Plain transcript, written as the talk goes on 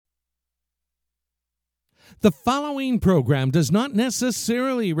The following program does not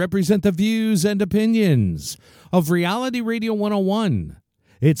necessarily represent the views and opinions of Reality Radio 101,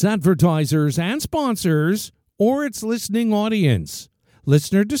 its advertisers and sponsors, or its listening audience.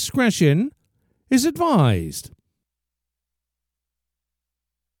 Listener discretion is advised.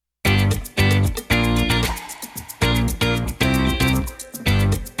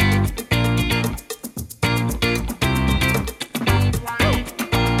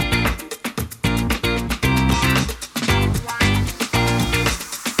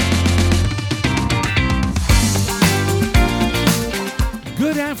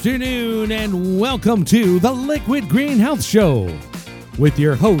 Good afternoon and welcome to the Liquid Green Health Show with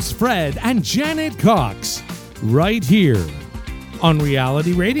your hosts Fred and Janet Cox right here on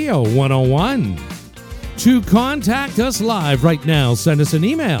Reality Radio 101. To contact us live right now, send us an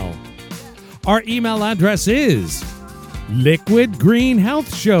email. Our email address is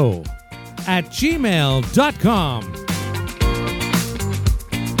liquidgreenhealthshow@gmail.com.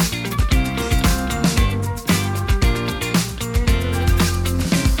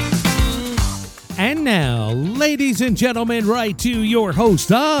 And now, ladies and gentlemen, right to your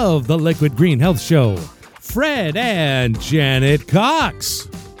host of the Liquid Green Health Show, Fred and Janet Cox.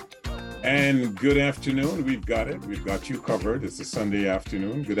 And good afternoon. We've got it. We've got you covered. It's a Sunday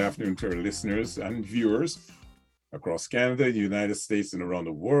afternoon. Good afternoon to our listeners and viewers across Canada, the United States, and around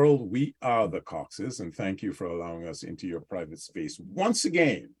the world. We are the Coxes, and thank you for allowing us into your private space once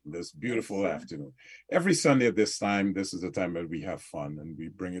again this beautiful afternoon. Every Sunday at this time, this is the time that we have fun, and we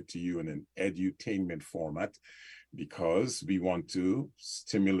bring it to you in an edutainment format because we want to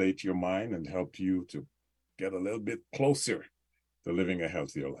stimulate your mind and help you to get a little bit closer to living a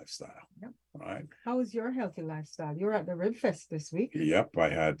healthier lifestyle. Yep. All right. How was your healthy lifestyle? You were at the Rib Fest this week. Yep, I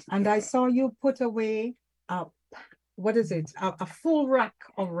had. And I saw you put away a full rack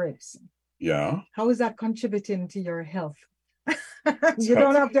of ribs. Yeah. How is that contributing to your health? You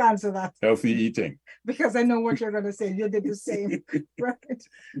don't have to answer that. Healthy eating. Because I know what you're going to say. You did the same, right?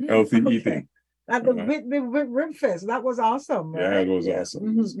 Healthy eating. At the Rib Fest, that was awesome. Right? Yeah, it was awesome.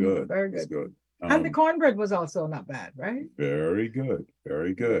 It was good. Very good. It was good. And the cornbread was also not bad, right? Very good.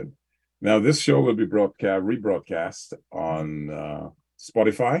 Very good. Now, this show will be rebroadcast on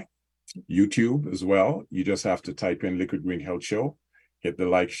Spotify, YouTube as well. You just have to type in Liquid Green Health Show, hit the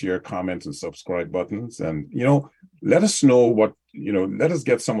like, share, comment, and subscribe buttons. And, let us know let us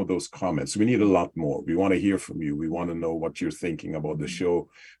get some of those comments. We need a lot more. We want to hear from you. We want to know what you're thinking about the show,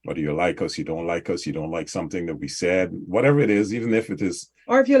 whether you like us, you don't like us, you don't like something that we said, whatever it is, even if it is.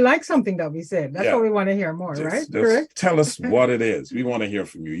 Or if you like something that we said, that's what we want to hear more, right? Correct? Tell us what it is. We want to hear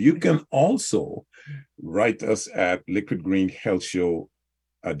from you. You can also write us at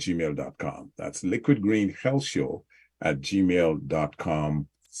liquidgreenhealthshow@gmail.com. That's liquidgreenhealthshow@gmail.com.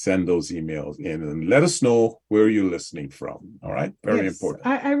 Send those emails in and let us know where you're listening from. All right? Very important.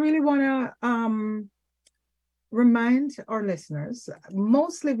 I really want to remind our listeners,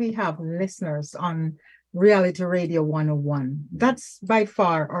 mostly we have listeners on Reality Radio 101. That's by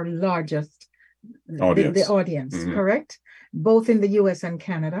far our largest audience, the audience, correct? Both in the US and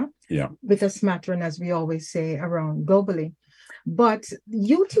Canada. Yeah. With a smattering, as we always say, around globally. But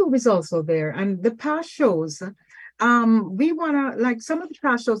YouTube is also there. And the past shows, we want to, like some of the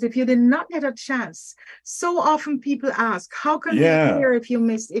past shows, if you did not get a chance, so often people ask, how can we hear if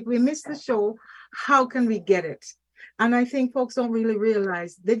we missed the show, how can we get it? And I think folks don't really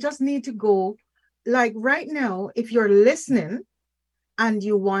realize they just need to go, like right now, if you're listening and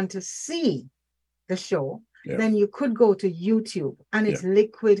you want to see the show, then you could go to YouTube and it's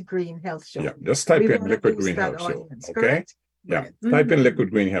Liquid Green Health Show. Yeah, just type in Liquid Green Health Show. Okay. Correct? Yeah, type in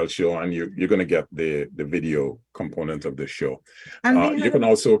Liquid Green Health Show and you're going to get the video component of the show. And you can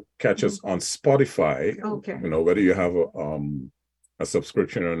also catch us on Spotify. Okay. Whether you have a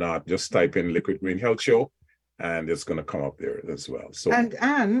subscription or not, just type in Liquid Green Health Show and it's going to come up there as well. So, and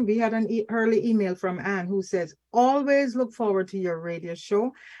Anne, we had an early email from Anne who says, always look forward to your radio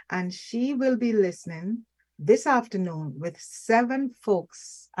show. And she will be listening this afternoon with 7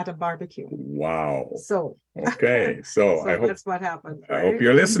 folks at a barbecue. Wow. So okay. So I hope that's what happened. Right? I hope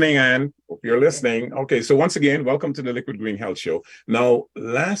you're listening, Anne. Hope you're listening. Okay. So once again, welcome to the Liquid Green Health Show. Now,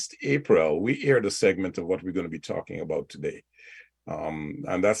 last April, we aired a segment of what we're going to be talking about today.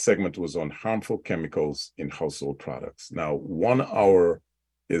 And that segment was on harmful chemicals in household products. Now, 1 hour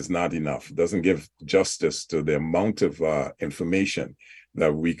is not enough. It doesn't give justice to the amount of information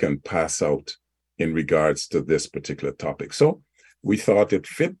that we can pass out in regards to this particular topic. So we thought it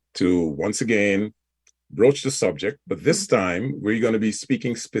fit to once again broach the subject, but this time we're going to be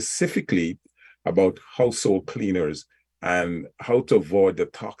speaking specifically about household cleaners and how to avoid the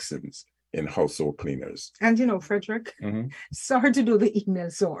toxins in household cleaners. And Frederick, sorry to do the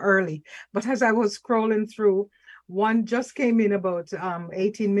email so early, but as I was scrolling through, one just came in about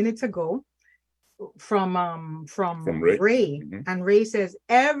 18 minutes ago from Ray. And Ray says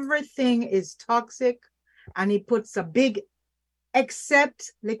everything is toxic, and he puts a big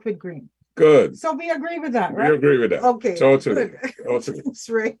except liquid green. Good. So we agree with that, right? We agree with that. Okay. Totally. That's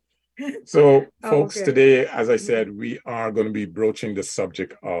right. So, folks, today, as I said, we are going to be broaching the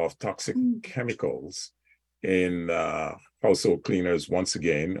subject of toxic chemicals in household cleaners once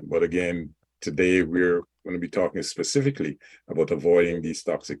again. But again, today we're going to be talking specifically about avoiding these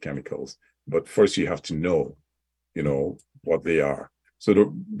toxic chemicals. But first, you have to know, what they are.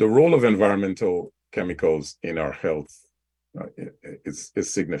 So the role of environmental chemicals in our health is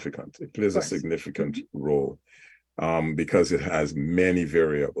significant. It plays a significant role because it has many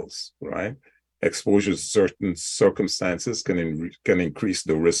variables, right? Exposure to certain circumstances can increase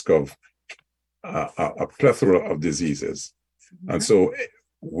the risk of a plethora of diseases. And so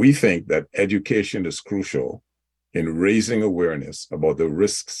we think that education is crucial in raising awareness about the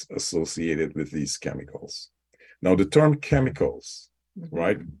risks associated with these chemicals. Now, the term chemicals,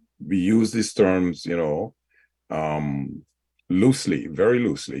 right? We use these terms, loosely, very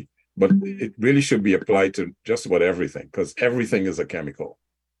loosely, but it really should be applied to just about everything, because everything is a chemical.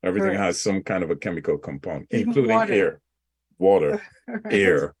 Everything has some kind of a chemical compound, including water,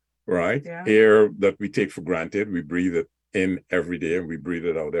 air, right? Yeah. Air that we take for granted. We breathe it in every day and we breathe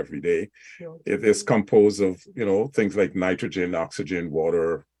it out every day. It is composed of, things like nitrogen, oxygen,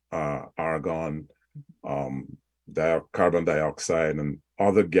 water, argon, carbon dioxide, and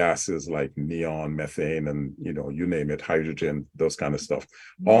other gases like neon, methane, and you name it, hydrogen, those kind of stuff.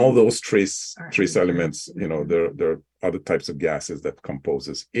 All those trace elements, there are other types of gases that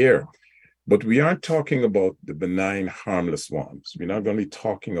composes air. But we aren't talking about the benign, harmless ones. We're not going to be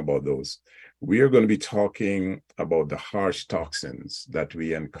talking about those. We are going to be talking about the harsh toxins that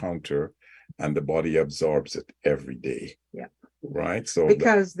we encounter and the body absorbs it every day. Yeah. Right. So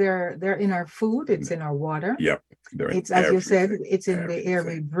because they're in our food, it's in our water. Yep. It's, as you said, it's in the air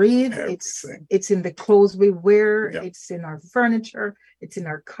we breathe. It's in the clothes we wear. Yep. It's in our furniture. It's in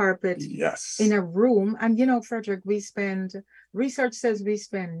our carpet. Yes. In a room. And Frederick, research says we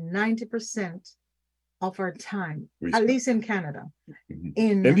spend 90% of our time, at least in Canada.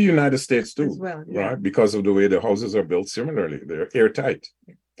 In the United States too, as well, yeah. Right? Because of the way the houses are built similarly. They're airtight.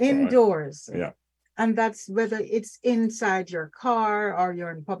 Indoors. Right? Yeah. And that's whether it's inside your car or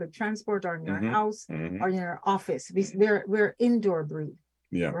you're in public transport or in your house or in your office. We're indoor breed.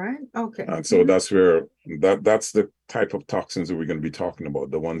 Yeah. Right? Okay. And so that's where that's the type of toxins that we're going to be talking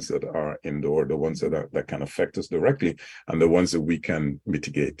about. The ones that are indoor, the ones that can affect us directly, and the ones that we can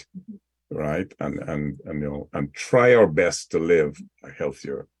mitigate. Right. And try our best to live a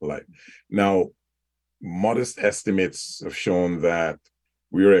healthier life. Now, modest estimates have shown that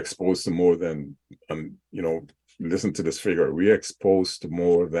we are exposed to more than, listen to this figure, we are exposed to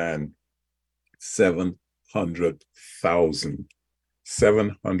more than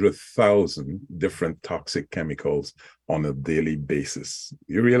 700,000 different toxic chemicals on a daily basis.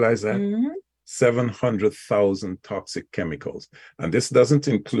 You realize that? 700,000 toxic chemicals. And this doesn't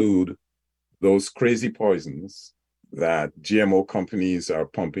include those crazy poisons that GMO companies are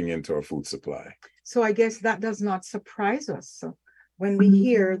pumping into our food supply. So I guess that does not surprise us when we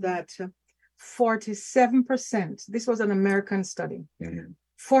hear that 47%, this was an American study,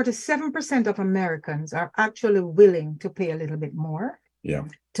 47% of Americans are actually willing to pay a little bit more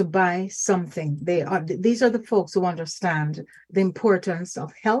to buy something. These are the folks who understand the importance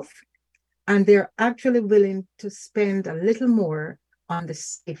of health, and they're actually willing to spend a little more on the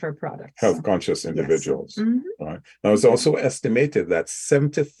safer products. Health conscious individuals. Yes. Right. Now, it's also estimated that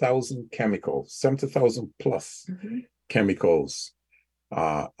 70,000 chemicals, 70,000 plus chemicals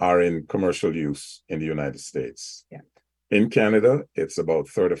are in commercial use in the United States. Yeah. In Canada, it's about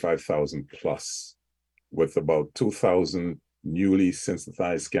 35,000 plus, with about 2,000 newly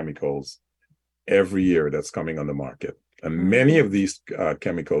synthesized chemicals every year that's coming on the market. And many of these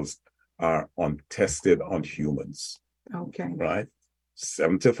chemicals are untested on humans. Okay. Right?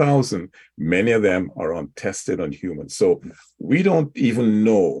 70,000, many of them are untested on humans. So we don't even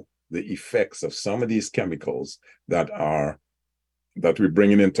know the effects of some of these chemicals that we're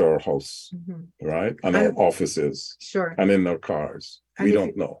bringing into our house, right? And our offices, and in our cars. We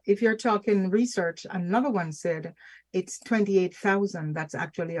don't know. If you're talking research, another one said it's 28,000 that's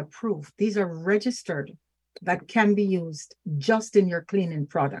actually approved. These are registered that can be used just in your cleaning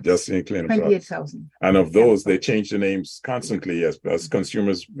products. Just in cleaning products. 28,000. And of those, they change the names constantly as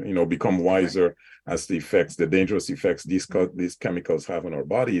consumers, become wiser as the effects, the dangerous effects these chemicals have on our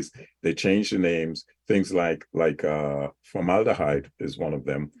bodies. They change the names. Things like formaldehyde is one of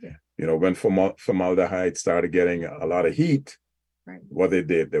them. Yeah. When formaldehyde started getting a lot of heat, right. What they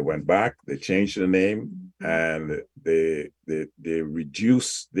did, they went back, they changed the name, and they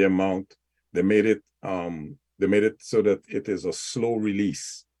reduced the amount. They made it so that it is a slow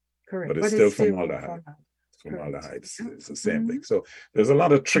release. Correct. But it's still formaldehyde. Formaldehyde. It's the same thing. So there's a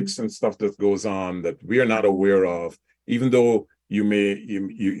lot of tricks and stuff that goes on that we are not aware of, even though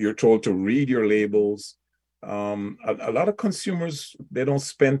you're told to read your labels. A lot of consumers, they don't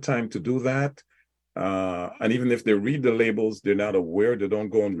spend time to do that. And even if they read the labels, they're not aware. They don't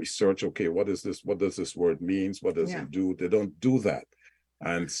go and research, okay, what is this? What does this word mean? What does it do? They don't do that.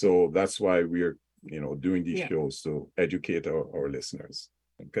 And so that's why we're, doing these shows to educate our listeners.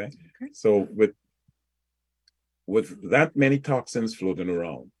 Okay. So with that many toxins floating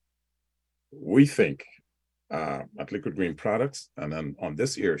around, we think at Liquid Green Products and then on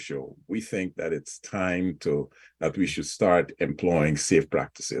this air show, we think that it's time that we should start employing safe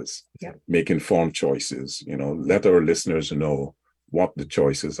practices, make informed choices, let our listeners know what the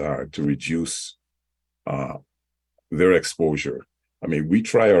choices are to reduce their exposure. I mean, we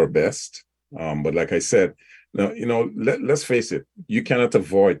try our best, but like I said, now, let's face it, you cannot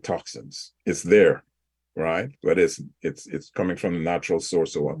avoid toxins. It's there, right? But it's coming from a natural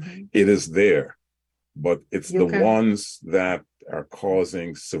source or what. It is there. But it's ones that are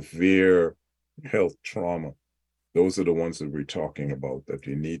causing severe health trauma. Those are the ones that we're talking about, that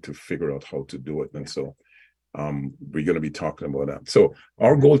you need to figure out how to do it. And so we're going to be talking about that. So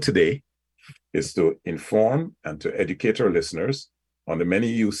our goal today is to inform and to educate our listeners on the many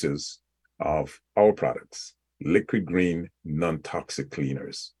uses of our products, Liquid Green non-toxic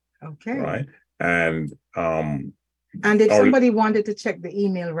cleaners. Okay. Right. And if somebody wanted to check the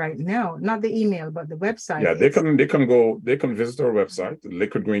email right now, not the email, but the website. Yeah, they can visit our website,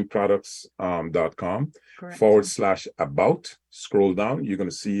 liquidgreenproducts.com /about. Scroll down. You're going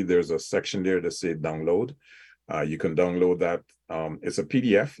to see there's a section there that says download. You can download that. It's a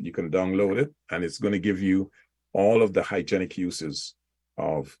PDF. You can download it, and it's going to give you all of the hygienic uses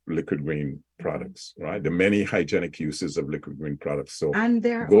of Liquid Green products, right? The many hygienic uses of Liquid Green products. So and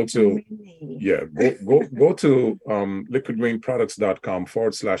there go are to many. go to liquidgreenproducts.com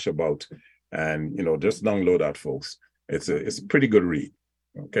 /about, and just download that, folks. It's a pretty good read.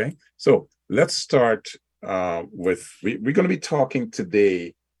 Okay, so let's start with we're going to be talking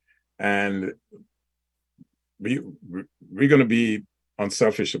today, and we're going to be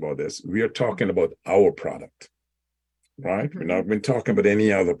unselfish about this. We are talking about our product. Right? We're not been talking about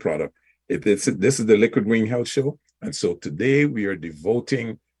any other product. This is the Liquid Green Health Show. And so today we are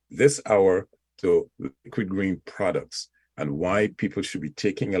devoting this hour to Liquid Green products and why people should be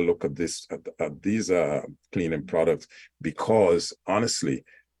taking a look at these cleaning products, because honestly,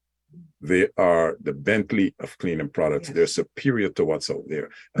 they are the Bentley of cleaning products. Yes. They're superior to what's out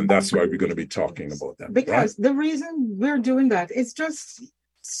there. And that's why we're going to be talking about them. Because the reason we're doing that is just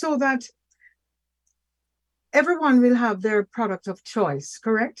so that everyone will have their product of choice,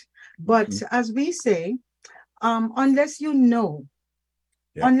 correct? But as we say, unless you know,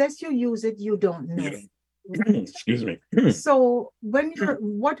 unless you use it, you don't know. Excuse me. So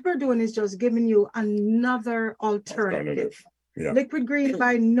what we're doing is just giving you another alternative. Yeah. Liquid Green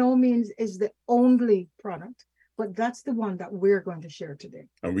by no means is the only product, but that's the one that we're going to share today.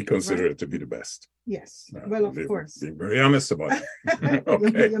 And we consider it to be the best. Yes. Well, of course. Being very honest about it.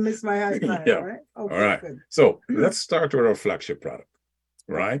 Okay. You missed my high five, yeah. All right? Okay, all right. Good. So let's start with our flagship product,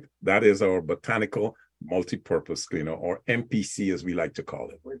 right? That is our botanical multi-purpose cleaner, or MPC as we like to call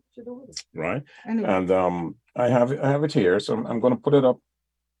it. Right? Anyway. And I have it here. So I'm going to put it up.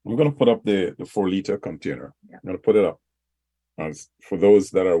 I'm going to put up the 4-liter container. Yeah. I'm going to put it up. For those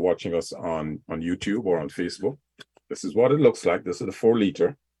that are watching us on YouTube or on Facebook, this is what it looks like. This is the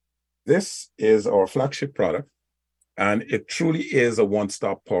 4-liter. This is our flagship product, and it truly is a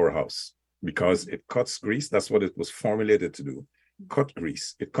one-stop powerhouse because it cuts grease. That's what it was formulated to do. Cut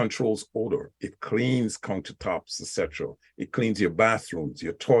grease. It controls odor. It cleans countertops, etc. It cleans your bathrooms,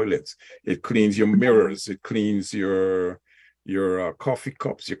 your toilets. It cleans your mirrors. It cleans your coffee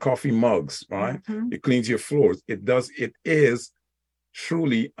cups, your coffee mugs, right? Mm-hmm. It cleans your floors. It is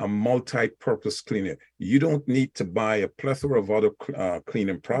truly a multi-purpose cleaner. You don't need to buy a plethora of other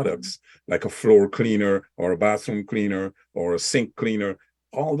cleaning products like a floor cleaner or a bathroom cleaner or a sink cleaner.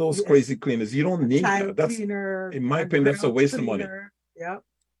 All those crazy cleaners, you don't need that. That's, cleaner, in my opinion, that's a waste of money. Yeah.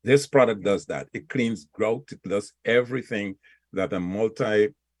 This product does that. It cleans grout. It does everything that a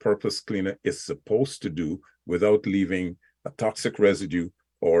multi-purpose cleaner is supposed to do without leaving a toxic residue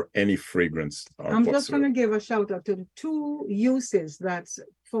or any fragrance. I'm just going to give a shout out to the two uses that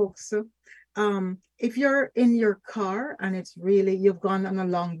folks, if you're in your car and it's really, you've gone on a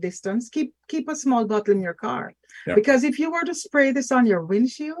long distance, keep a small bottle in your car. Yeah. Because if you were to spray this on your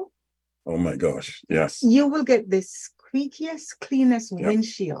windshield, oh my gosh, yes, you will get this squeakiest, cleanest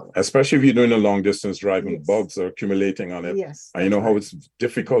windshield. Especially if you're doing a long distance driving, yes. Bugs are accumulating on it. Yes. And you know how it's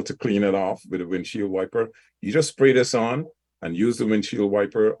difficult to clean it off with a windshield wiper. You just spray this on and use the windshield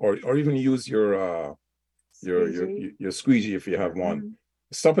wiper, or even use your squeegee if you have one. Mm-hmm.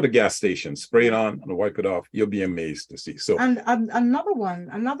 Stop at a gas station, spray it on and wipe it off. You'll be amazed to see. So, and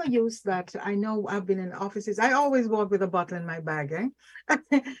another use that I know, I've been in offices. I always walk with a bottle in my bag.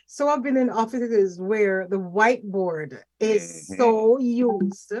 So I've been in offices where the whiteboard is so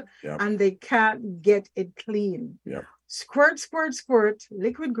used and they can't get it clean. Yeah. Squirt, squirt, squirt,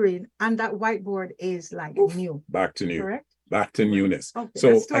 liquid green, and that whiteboard is like new. Back to new. Correct? Back to newness. Okay,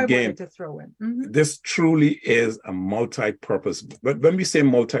 so again, to throw in. This truly is a multi-purpose. But when we say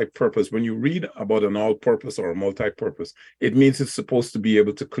multi-purpose, when you read about an all-purpose or a multi-purpose, it means it's supposed to be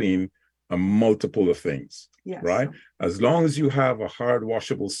able to clean a multiple of things. Yes. Right? As long as you have a hard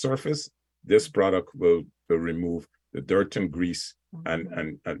washable surface, this product will remove the dirt and grease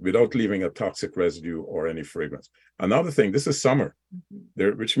and without leaving a toxic residue or any fragrance. Another thing, this is summer,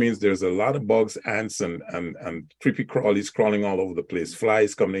 which means there's a lot of bugs, ants, and creepy crawlies crawling all over the place,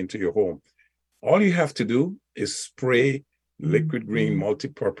 flies coming into your home. All you have to do is spray liquid green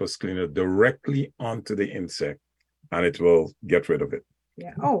multi-purpose cleaner directly onto the insect, and it will get rid of it.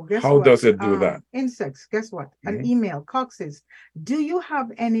 Yeah. Oh, guess How what? does it do that? Insects. Guess what? An email. Coxes. Do you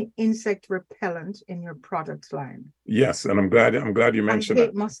have any insect repellent in your product line? Yes, and I'm glad you mentioned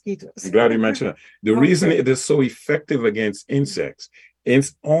that. Mosquitoes. I'm glad you mentioned that. The reason it is so effective against insects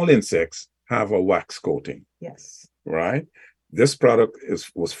is all insects have a wax coating. Yes. Right. This product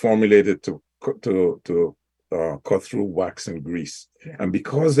was formulated to cut through wax and grease, and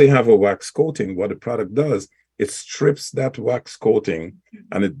because they have a wax coating, what the product does, it strips that wax coating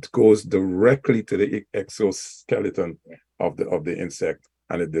and it goes directly to the exoskeleton of the insect,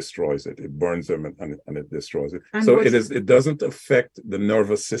 and it destroys it. It burns them and it destroys it. And so it doesn't affect the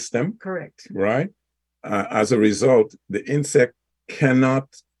nervous system. Correct. Right. As a result, the insect cannot,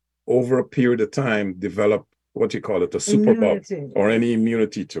 over a period of time, develop what you call it, a superbug or any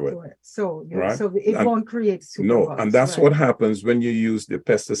immunity to it. So, right? So it won't create superbugs. No, and that's what happens when you use the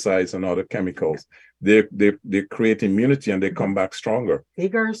pesticides and other chemicals. They create immunity and they come back stronger.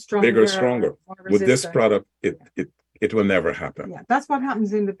 Bigger, stronger. With this product, it will never happen. Yeah, that's what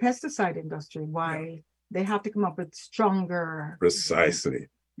happens in the pesticide industry. Why they have to come up with stronger. Precisely.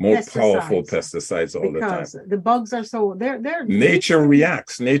 More powerful pesticides all the time. Because the bugs are so they're nature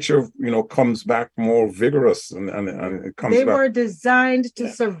reacts. Nature, comes back more vigorous and it comes back. They were designed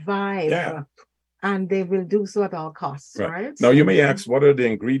to survive. Yeah. And they will do so at all costs, right? Now you may ask, what are the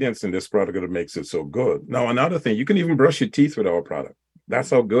ingredients in this product that makes it so good? Now, another thing, you can even brush your teeth with our product.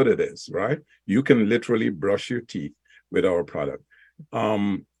 That's how good it is, right? You can literally brush your teeth with our product.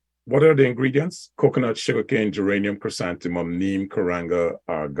 What are the ingredients? Coconut, sugarcane, geranium, chrysanthemum, neem, karanga,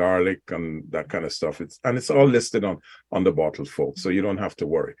 garlic, and that kind of stuff. It's all listed on the bottle, folks, so you don't have to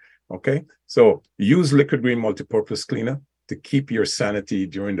worry. Okay, so use liquid green multipurpose cleaner to keep your sanity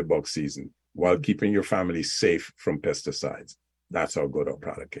during the bug season while keeping your family safe from pesticides. That's how good our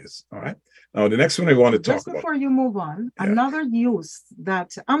product is. All right. Now the next one I want to talk about. Just before you move on, another use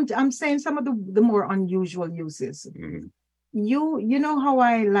that I'm saying some of the more unusual uses. Mm-hmm. You know how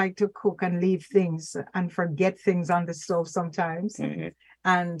I like to cook and leave things and forget things on the stove sometimes,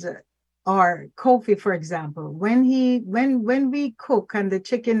 and or Kofi, for example, when we cook and the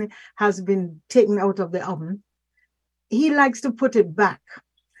chicken has been taken out of the oven, he likes to put it back,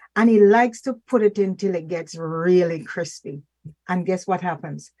 and he likes to put it until it gets really crispy. And guess what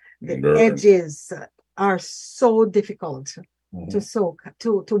happens? The edges are so difficult to soak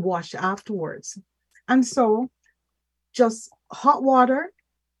to wash afterwards, and so. Just hot water,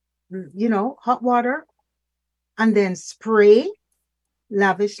 and then spray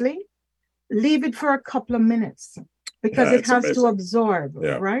lavishly. Leave it for a couple of minutes because it has to absorb,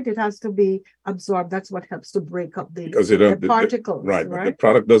 right? It has to be absorbed. That's what helps to break up the particles. Right. But the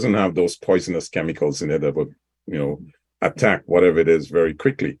product doesn't have those poisonous chemicals in it that would, attack whatever it is very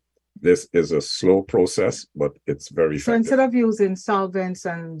quickly. This is a slow process, but it's very effective. So instead of using solvents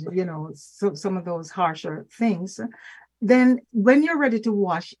and, some of those harsher things, then when you're ready to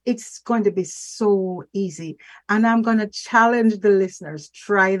wash, it's going to be so easy. And I'm going to challenge the listeners.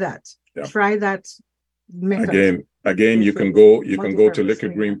 Try that. Yeah. Try that method. Again, you can go to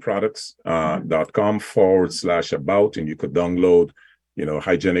liquidgreenproducts.com/about, and you could download,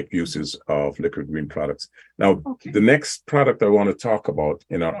 hygienic uses of liquid green products. Now, the next product I want to talk about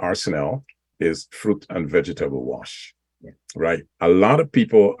in our arsenal is fruit and vegetable wash. Yeah. Right. A lot of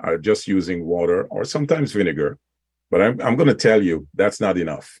people are just using water or sometimes vinegar, but I'm going to tell you that's not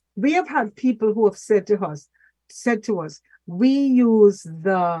enough. We have had people who have said to us, we use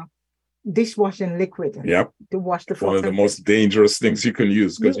the dishwashing liquid to wash the fruit. One of the most dangerous things you can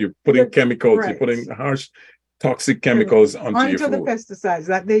use, because you're putting chemicals, you're putting harsh, toxic chemicals onto your food. The pesticides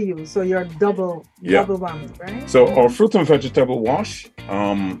that they use. So you're double whammy, right? So our fruit and vegetable wash,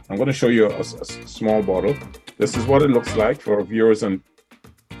 I'm going to show you a small bottle. This is what it looks like for our viewers on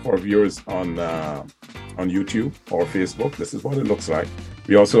YouTube or Facebook. This is what it looks like.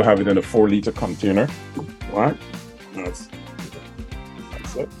 We also have it in a 4-liter container. Right? That's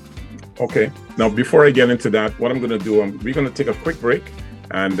it. Okay. Now, before I get into that, what I'm going to do, we're going to take a quick break,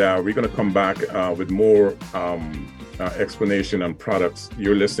 and we're going to come back with more explanation on products.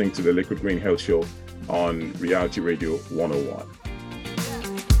 You're listening to the Liquid Green Health Show on Reality Radio 101.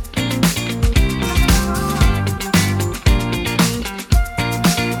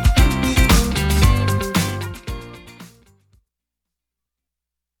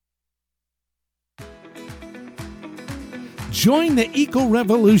 Join the eco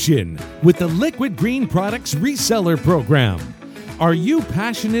revolution with the Liquid Green Products Reseller Program. Are you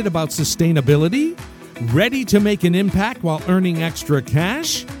passionate about sustainability? Ready to make an impact while earning extra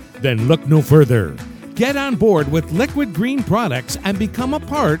cash? Then look no further. Get on board with Liquid Green Products and become a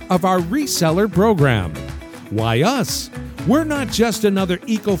part of our reseller program. Why us? We're not just another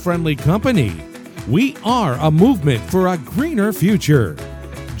eco-friendly company. We are a movement for a greener future.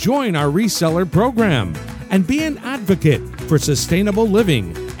 Join our reseller program and be an advocate for sustainable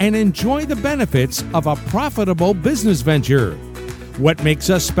living and enjoy the benefits of a profitable business venture. What makes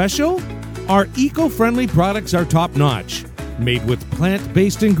us special? Our eco-friendly products are top-notch, made with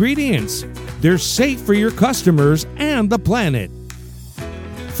plant-based ingredients. They're safe for your customers and the planet.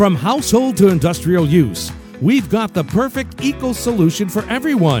 From household to industrial use, we've got the perfect eco-solution for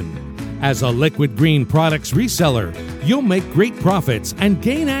everyone. As a Liquid Green Products reseller, you'll make great profits and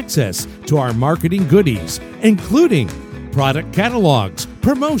gain access to our marketing goodies, including product catalogs,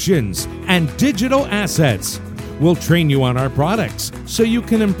 promotions, and digital assets. We'll train you on our products so you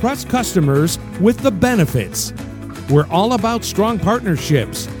can impress customers with the benefits. We're all about strong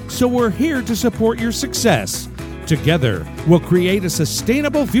partnerships, so we're here to support your success. Together, we'll create a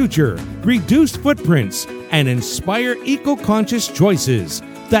sustainable future, reduce footprints, and inspire eco-conscious choices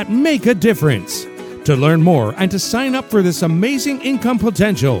that make a difference. To learn more and to sign up for this amazing income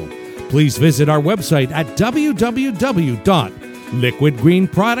potential, please visit our website at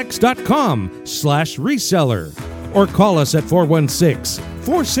www.liquidgreenproducts.com/reseller or call us at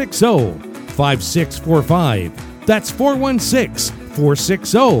 416-460-5645. That's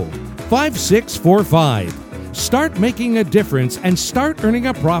 416-460-5645. Start making a difference and start earning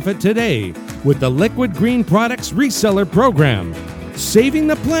a profit today with the Liquid Green Products Reseller Program, saving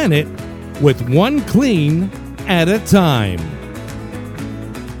the planet with one clean at a time.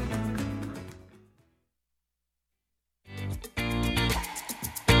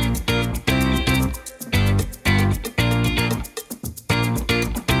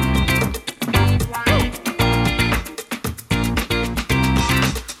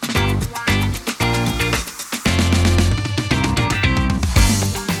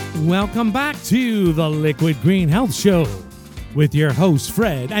 Welcome back to the Liquid Green Health Show with your hosts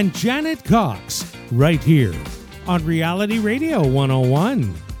Fred and Janet Cox, right here on Reality Radio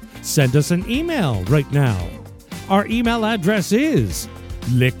 101. Send us an email right now. Our email address is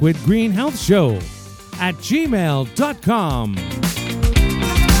liquidgreenhealthshow@gmail.com.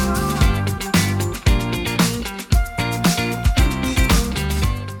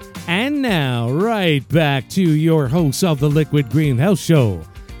 And now, right back to your hosts of the Liquid Green Health Show,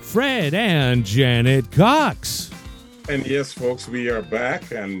 Fred and Janet Cox. And yes, folks, we are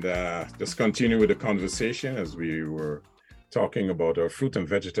back, and just continue with the conversation as we were talking about our fruit and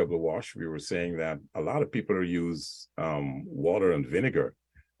vegetable wash. We were saying that a lot of people use water and vinegar.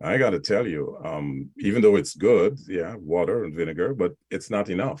 I got to tell you, even though it's good, water and vinegar, but it's not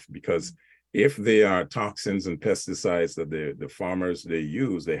enough, because if they are toxins and pesticides that the farmers they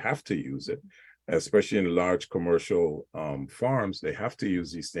use, they have to use it, especially in large commercial farms. They have to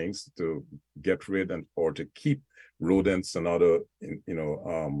use these things to get rid or to keep rodents and other,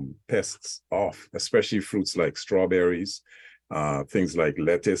 pests off, especially fruits like strawberries, things like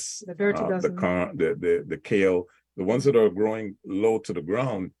lettuce, the kale, the ones that are growing low to the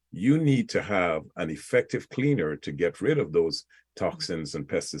ground. You need to have an effective cleaner to get rid of those toxins and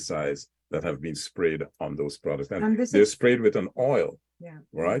pesticides that have been sprayed on those products. And they're sprayed with an oil,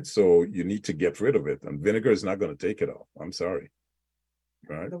 right? So you need to get rid of it. And vinegar is not going to take it off. I'm sorry.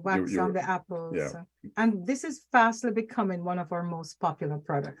 Right? The wax on the apples. Yeah. And this is fastly becoming one of our most popular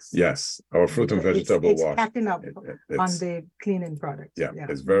products. Yes, our fruit and vegetable wash. It's packing up on the cleaning product. Yeah,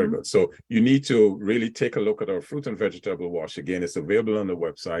 it's very good. So you need to really take a look at our fruit and vegetable wash. Again, it's available on the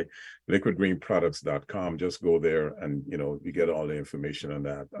website, liquidgreenproducts.com. Just go there and, you get all the information on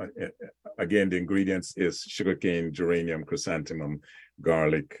that. Again, the ingredients is sugarcane, geranium, chrysanthemum,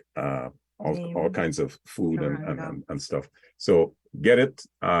 garlic, all kinds of food and stuff. So get it.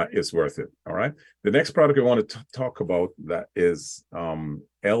 It's worth it. All right. The next product I want to talk about that is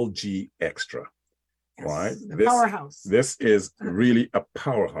LG Extra. Yes, right. Powerhouse. This is really a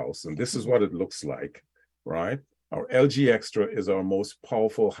powerhouse, and this is what it looks like. Right. Our LG Extra is our most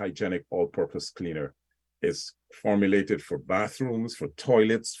powerful hygienic all-purpose cleaner. It's formulated for bathrooms, for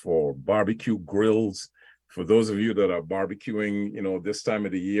toilets, for barbecue grills. For those of you that are barbecuing, this time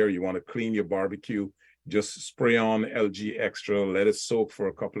of the year, you want to clean your barbecue, just spray on LG Extra, let it soak for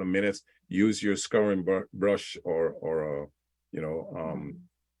a couple of minutes, use your scouring brush or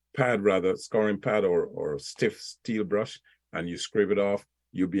scouring pad or stiff steel brush, and you scrape it off.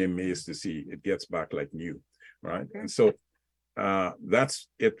 You'll be amazed to see it gets back like new, right? Okay. And so that's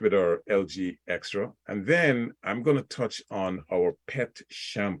it with our LG Extra. And then I'm going to touch on our pet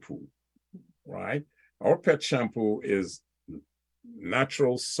shampoo, right? Our pet shampoo is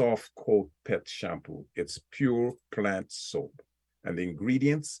natural soft coat pet shampoo. It's pure plant soap. And the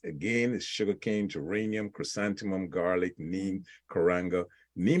ingredients, again, is sugarcane, geranium, chrysanthemum, garlic, neem, karanga.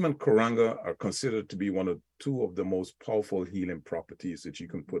 Neem and karanga are considered to be two of the most powerful healing properties that you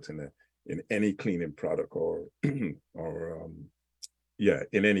can put in any cleaning product in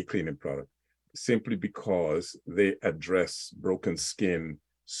any cleaning product, simply because they address broken skin,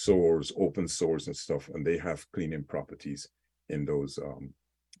 sores, open sores and stuff, and they have cleaning properties in those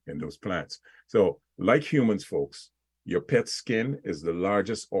plants. So like humans, folks, your pet skin is the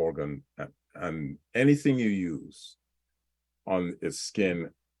largest organ, and anything you use on its skin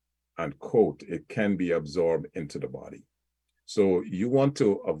and coat, it can be absorbed into the body. So you want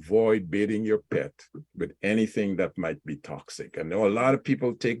to avoid bathing your pet with anything that might be toxic. I know a lot of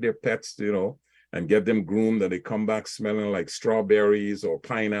people take their pets, and get them groomed, and they come back smelling like strawberries or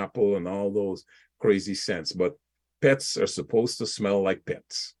pineapple and all those crazy scents. But pets are supposed to smell like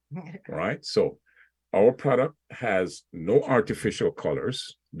pets, right? So our product has no artificial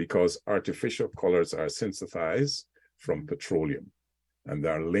colors, because artificial colors are synthesized from petroleum, and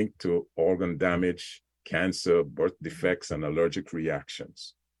they're linked to organ damage, cancer, birth defects, and allergic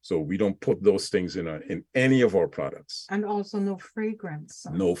reactions. So we don't put those things in any of our products. And also no fragrance.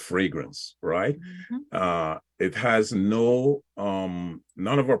 No fragrance, right? Mm-hmm. It has none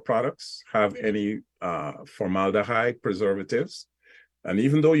of our products have any formaldehyde preservatives. And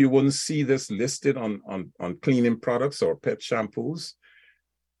even though you wouldn't see this listed on cleaning products or pet shampoos,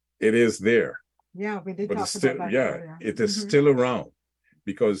 it is there. Yeah, we did talk about that. Yeah, it is still around,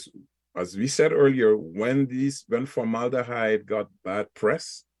 because as we said earlier, when formaldehyde got bad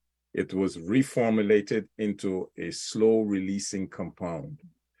press, it was reformulated into a slow-releasing compound.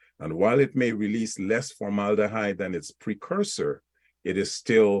 And while it may release less formaldehyde than its precursor, it is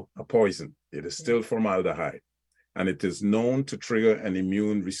still a poison. It is still formaldehyde. And it is known to trigger an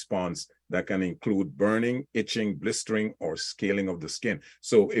immune response that can include burning, itching, blistering, or scaling of the skin.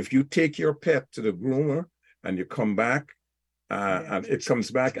 So if you take your pet to the groomer and you come back, and it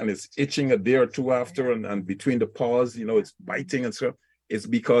comes back and it's itching a day or two after, and between the paws, it's biting and stuff, it's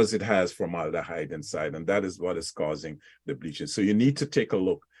because it has formaldehyde inside, and that is what is causing the bleaching. So you need to take a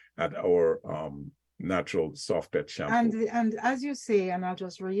look at our natural soft pet shampoo. And as you say, and I'll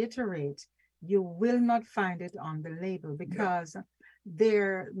just reiterate, you will not find it on the label, because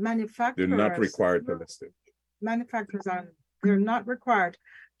they're not required to list it. Manufacturers they're not required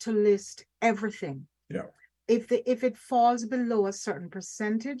to list everything. Yeah. If it falls below a certain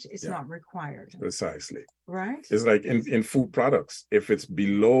percentage, it's not required. Precisely. Right. It's like in food products. If it's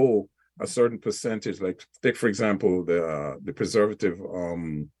below a certain percentage, like take for example the preservative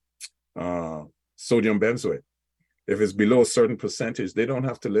sodium benzoate. If it's below a certain percentage, they don't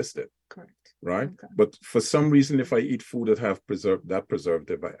have to list it. Correct. Right. Okay. But for some reason, if I eat food that have that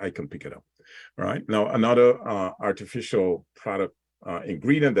preservative, I can pick it up. Right. Now, another artificial product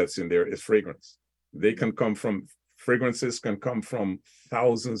ingredient that's in there is fragrance. They can come from Fragrances can come from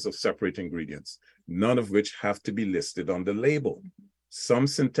thousands of separate ingredients, none of which have to be listed on the label. Some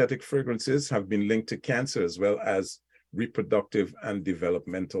synthetic fragrances have been linked to cancer as well as reproductive and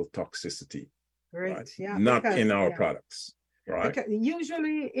developmental toxicity. Great. Right? Yeah. Not because, in our yeah. products. Right. Because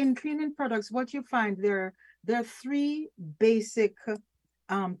usually in cleaning products, what you find there are three basic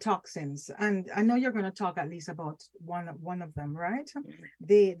toxins, and I know you're going to talk at least about one of them, right?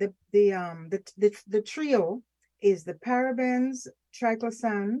 The trio is the parabens,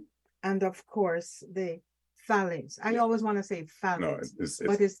 triclosan, and of course the phthalates. I always want to say phthalates,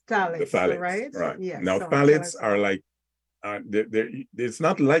 but it's phthalates, the phthalates, right? Right. Yeah. Now so phthalates are like it's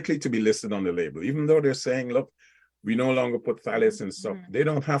not likely to be listed on the label, even though they're saying, look, we no longer put phthalates in stuff. They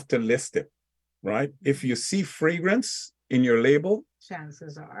don't have to list it, right? If you see fragrance in your label,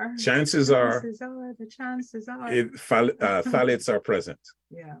 chances are phthalates are present.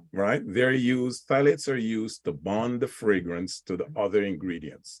 Yeah. Right? Phthalates are used to bond the fragrance to the other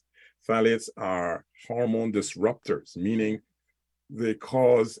ingredients. Phthalates are hormone disruptors, meaning they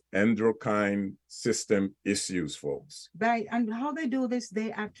cause endocrine system issues, folks. Right. And how they do this,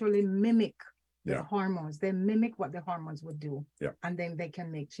 they actually mimic the Yeah. hormones. They mimic what the hormones would do. Yeah. And then they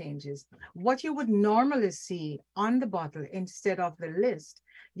can make changes. What you would normally see on the bottle instead of the list,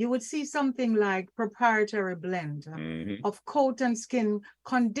 you would see something like proprietary blend of coat and skin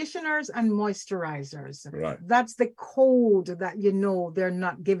conditioners and moisturizers. Right. That's the code that you know they're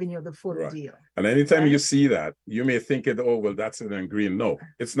not giving you the full Right. deal. And anytime you see that, you may think it, oh, well, that's an ingredient. No,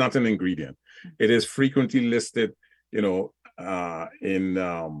 it's not an ingredient. It is frequently listed, you know, in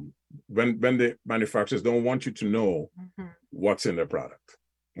when the manufacturers don't want you to know what's in the product.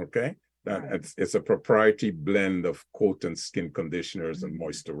 Okay. It's a proprietary blend of coat and skin conditioners and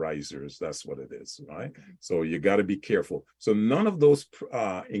moisturizers. That's what it is, right? Okay. So you got to be careful. So none of those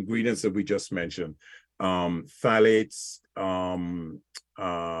ingredients that we just mentioned, phthalates,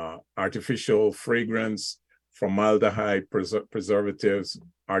 artificial fragrance, formaldehyde, preservatives,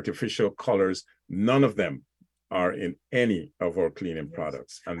 artificial colors, none of them are in any of our cleaning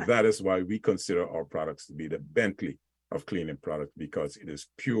products. And that is why we consider our products to be the Bentley of cleaning product, because it is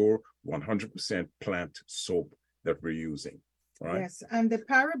pure 100% plant soap that we're using, right? Yes, and the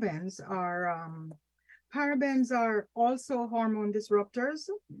parabens are also hormone disruptors,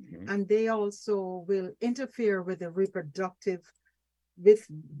 and they also will interfere with the reproductive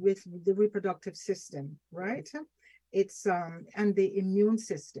system, right? It's and the immune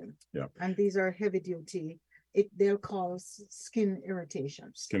system. Yeah. And these are heavy duty. They'll cause skin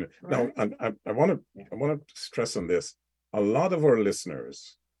irritations. Right? Now, and I want to stress on this. A lot of our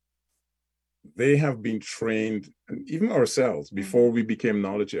listeners, they have been trained, and even ourselves, before we became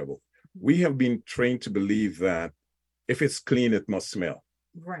knowledgeable, we have been trained to believe that if it's clean, it must smell.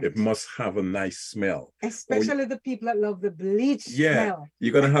 Right. It must have a nice smell. Especially the people that love the bleach smell.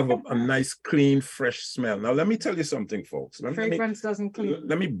 You're going to have a nice, clean, fresh smell. Now, let me tell you something, folks. Fragrance doesn't clean.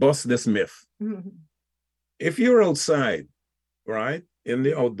 Let me bust this myth. If you're outside, right, in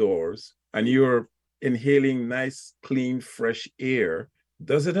the outdoors, and you're inhaling nice, clean, fresh air,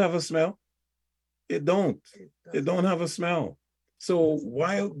 does it have a smell? It don't. It don't have a smell. So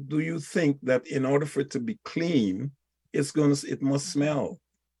why do you think that in order for it to be clean, it must smell?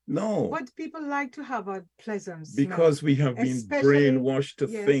 No. But people like to have a pleasant smell. Because we have been brainwashed to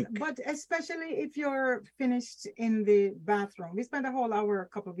think. But especially if you're finished in the bathroom. We spent a whole hour a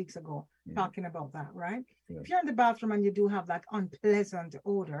couple of weeks ago talking about that, right? Yeah. If you're in the bathroom and you do have that unpleasant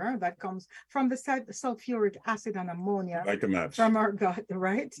odor that comes from the sulfuric acid and ammonia. Light a match. From our gut,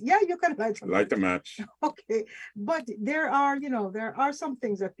 right? Yeah, you can light a match. Okay. But there are some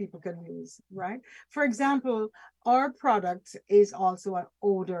things that people can use, right? For example, our product is also an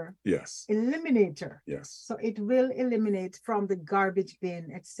odor eliminator. Yes. So it will eliminate from the garbage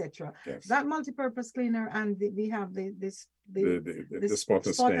bin, etc. Yes. That multi-purpose cleaner, and we have the spot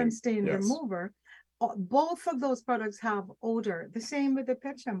and stain remover. Both of those products have odor. The same with the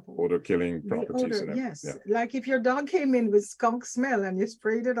pet shampoo. Odor killing properties. Yes. Yeah. Like if your dog came in with skunk smell and you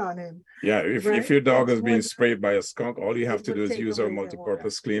sprayed it on him. Yeah. If your dog is being sprayed by a skunk, all you have to do is use our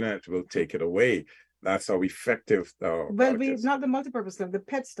multi-purpose cleaner. It will take it away. That's how effective. Well, not the multi-purpose stuff, the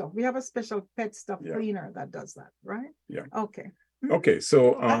pet stuff. We have a special pet stuff cleaner that does that, right? Yeah. Okay. Okay.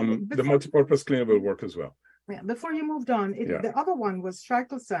 So the multi-purpose cleaner will work as well. Yeah. Before you moved on, the other one was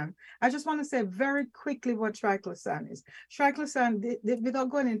triclosan. I just want to say very quickly what triclosan is. Triclosan, without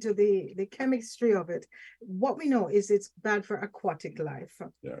going into the chemistry of it, what we know is it's bad for aquatic life.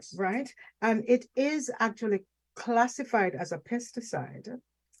 Yes. Right? And it is actually classified as a pesticide.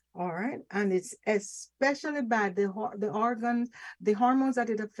 All right. And it's especially bad. The organs, the hormones that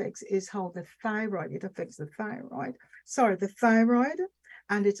it affects is how the thyroid, it affects the thyroid. Sorry, the thyroid.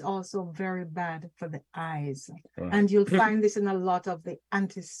 And it's also very bad for the eyes. Right. And you'll find this in a lot of the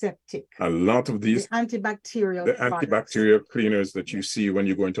antiseptic. A lot of these, the antibacterial antibacterial cleaners that you see when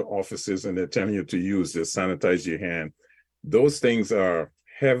you go into offices and they're telling you to use this, sanitize your hand. Those things are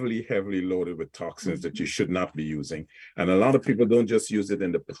heavily, heavily loaded with toxins that you should not be using. And a lot of people don't just use it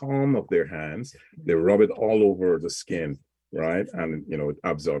in the palm of their hands, they rub it all over the skin, right? And, it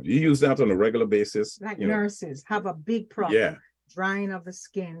absorbs. You use that on a regular basis. Like nurses have a big problem. Yeah. Drying of the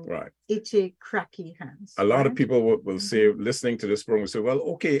skin, right? Itchy, cracky hands. A lot of people will say, listening to this program, say, well,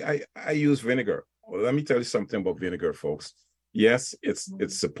 okay, I use vinegar. Well, let me tell you something about vinegar, folks. Yes,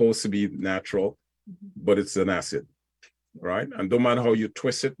 it's supposed to be natural, but it's an acid. Right? And no matter how you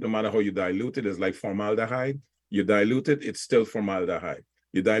twist it, no matter how you dilute it, it's like formaldehyde. You dilute it, it's still formaldehyde.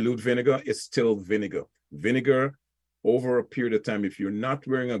 You dilute vinegar, it's still vinegar. Vinegar, over a period of time, if you're not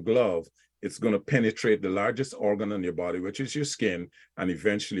wearing a glove, it's going to penetrate the largest organ on your body, which is your skin, and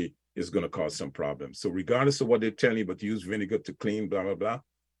eventually it's going to cause some problems. So regardless of what they tell you, but use vinegar to clean, blah, blah, blah,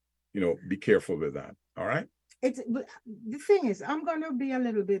 be careful with that. All right? The thing is, I'm going to be a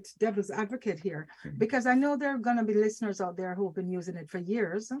little bit devil's advocate here, because I know there are going to be listeners out there who've been using it for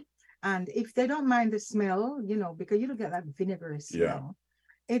years. And if they don't mind the smell, because you don't get that vinegary smell,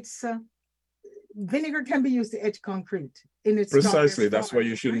 it's vinegar can be used to etch concrete in its precisely. That's why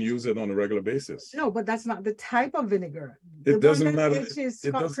you shouldn't use it on a regular basis. No, but that's not the type of vinegar. It doesn't matter.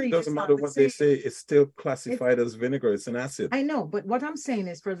 It doesn't matter what they say. It's still classified as vinegar. It's an acid. I know, but what I'm saying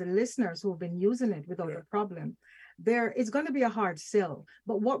is, for the listeners who've been using it without a problem, it's going to be a hard sell.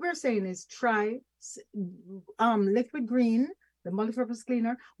 But what we're saying is, try liquid green. The multipurpose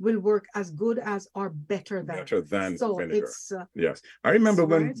cleaner will work as good as or better than vinegar. Yes, I remember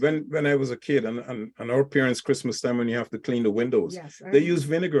when I was a kid, and our parents' Christmas time, when you have to clean the windows, they use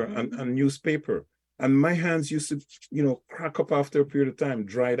vinegar and newspaper, and my hands used to crack up after a period of time,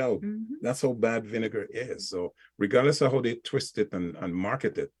 dried out. That's how bad vinegar is. So regardless of how they twist it and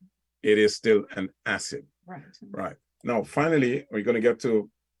market it, it is still an acid. Right. Now, finally, we're going to get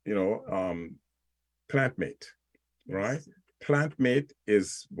to plant mate, right? Plant mate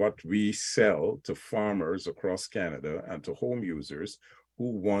is what we sell to farmers across Canada and to home users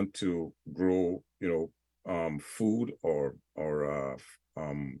who want to grow, food or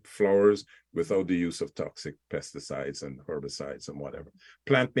flowers without the use of toxic pesticides and herbicides and whatever.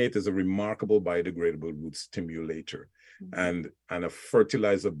 Plant mate is a remarkable biodegradable root stimulator and a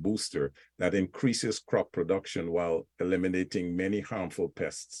fertilizer booster that increases crop production while eliminating many harmful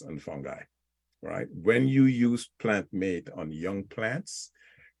pests and fungi. Right? When you use plant mate on young plants,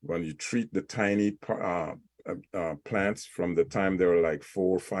 when you treat the tiny plants from the time they're like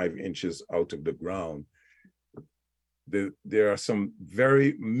 4 or 5 inches out of the ground, there are some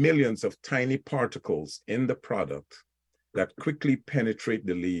very millions of tiny particles in the product that quickly penetrate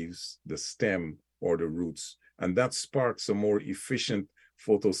the leaves, the stem, or the roots, and that sparks a more efficient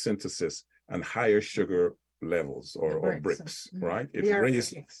photosynthesis and higher sugar levels or bricks, right?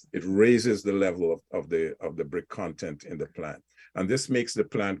 It raises the level of the brick content in the plant. And this makes the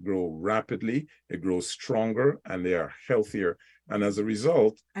plant grow rapidly, it grows stronger, and they are healthier. And as a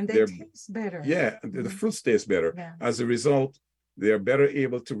result, and they taste better. Yeah, the fruits taste better. Yeah. As a result, they are better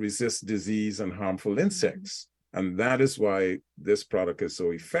able to resist disease and harmful insects. And that is why this product is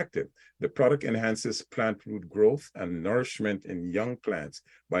so effective. The product enhances plant root growth and nourishment in young plants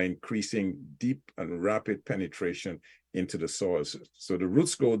by increasing deep and rapid penetration into the soil. So the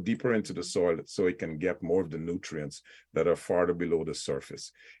roots go deeper into the soil so it can get more of the nutrients that are farther below the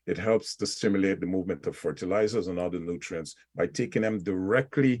surface. It helps to stimulate the movement of fertilizers and other nutrients by taking them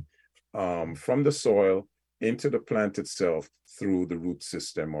directly from the soil into the plant itself through the root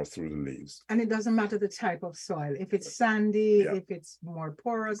system or through the leaves. And it doesn't matter the type of soil. If it's sandy, if it's more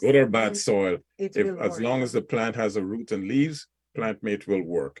porous. Good or bad soil. As long as the plant has a root and leaves, plant mate will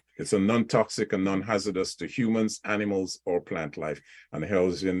work. It's a non-toxic and non-hazardous to humans, animals, or plant life, and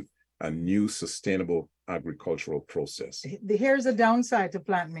helps in a new sustainable agricultural process. Here's a downside to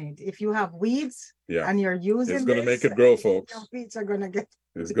plant mate. If you have weeds and you're using it's going to make it grow, folks. Weeds are going to get...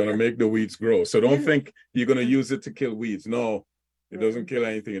 It's going to make the weeds grow. So don't think you're going to use it to kill weeds. No, it doesn't kill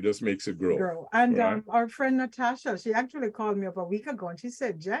anything. It just makes it grow. And our friend Natasha, she actually called me up a week ago and she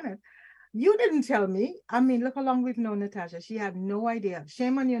said, Janet, you didn't tell me. I mean, look how long we've known Natasha. She had no idea.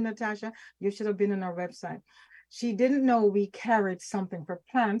 Shame on you, Natasha. You should have been on our website. She didn't know we carried something for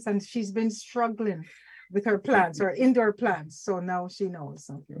plants, and she's been struggling with her plants, or indoor plants. So now she knows.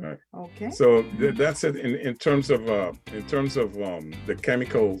 Right. Okay. So that's it. In terms of the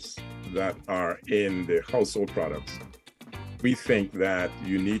chemicals that are in the household products, we think that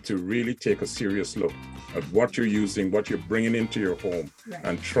you need to really take a serious look at what you're using, what you're bringing into your home, Right.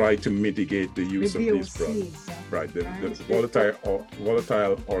 and try to mitigate the use of these products. Right, the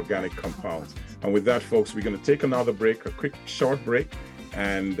volatile organic compounds. And with that, folks, we're going to take another break, a quick short break.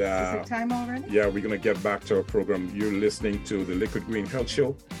 And Is it time already? yeah, we're going to get back to our program. You're listening to the Liquid Green Health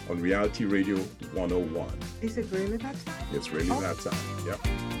Show on Reality Radio 101. Is it really that time? It's really that time. Yeah.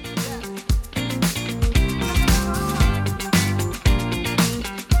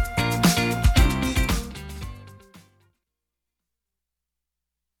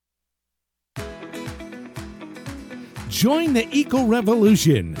 Join the eco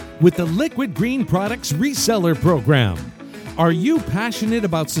revolution with the Liquid Green Products Reseller Program. Are you passionate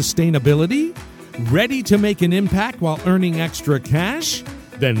about sustainability? Ready to make an impact while earning extra cash?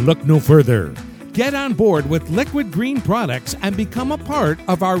 Then look no further. Get on board with Liquid Green Products and become a part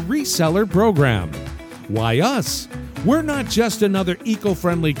of our reseller program. Why us? We're not just another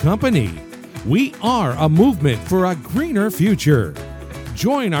eco-friendly company. We are a movement for a greener future.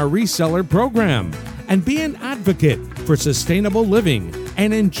 Join our reseller program and be an advocate for sustainable living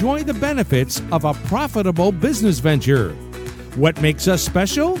and enjoy the benefits of a profitable business venture. What makes us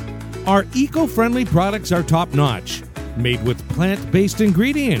special? Our eco-friendly products are top-notch, made with plant-based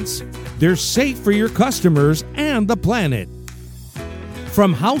ingredients. They're safe for your customers and the planet.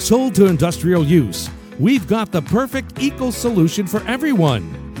 From household to industrial use, we've got the perfect eco-solution for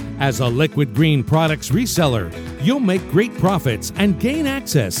everyone. As a Liquid Green Products reseller, you'll make great profits and gain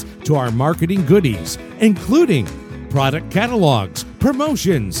access to our marketing goodies, including product catalogs,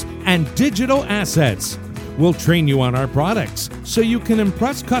 promotions, and digital assets. We'll train you on our products so you can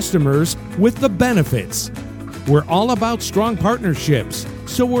impress customers with the benefits. We're all about strong partnerships,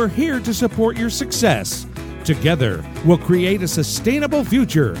 so we're here to support your success. Together, we'll create a sustainable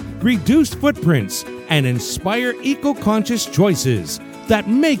future, reduce footprints, and inspire eco-conscious choices that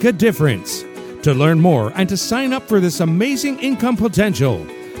make a difference. To learn more and to sign up for this amazing income potential,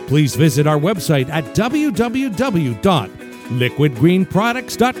 please visit our website at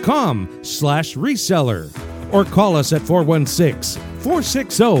www.liquidgreenproducts.com/reseller or call us at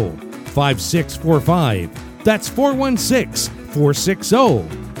 416-460-5645. That's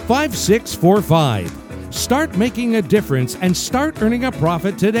 416-460-5645. Start making a difference and start earning a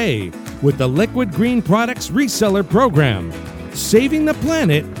profit today with the Liquid Green Products Reseller Program, saving the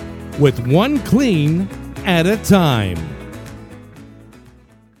planet with one clean at a time.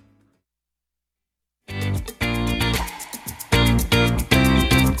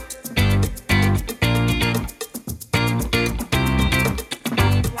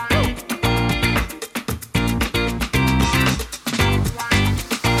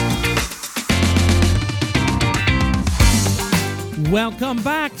 Welcome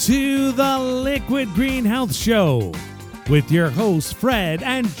back to the Liquid Green Health Show with your hosts Fred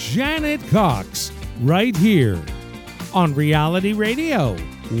and Janet Cox, right here on Reality Radio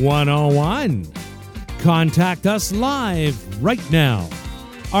 101. Contact us live right now.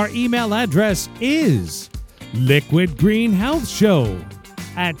 Our email address is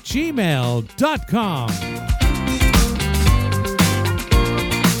liquidgreenhealthshow@gmail.com.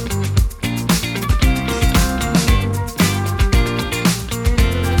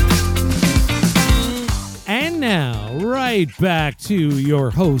 Now, right back to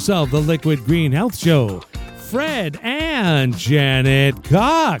your hosts of the Liquid Green Health Show, Fred and Janet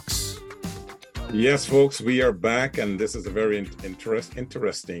Cox. Yes, folks, we are back, and this is a very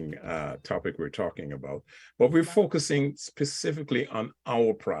interesting topic we're talking about. But we're focusing specifically on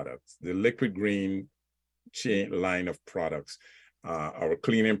our products, the Liquid Green chain line of products, our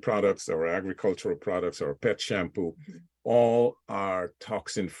cleaning products, our agricultural products, our pet shampoo, all are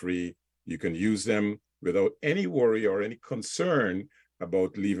toxin-free. You can use them without any worry or any concern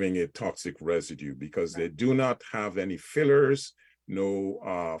about leaving a toxic residue, because they do not have any fillers, no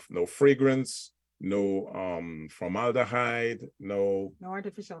fragrance, no formaldehyde, no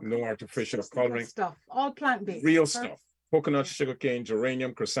artificial coloring stuff, all plant-based, real stuff. Coconut, sugarcane,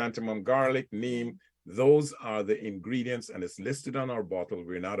 geranium, chrysanthemum, garlic, neem. Those are the ingredients, and it's listed on our bottle.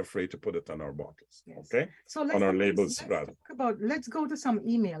 We're not afraid to put it on our bottles. Yes. Okay. So on our labels, rather. Let's go to some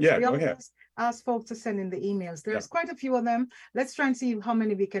emails. Yeah, go ahead. Ask folks to send in the emails. There's quite a few of them. Let's try and see how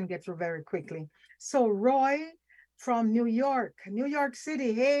many we can get through very quickly. So Roy from New York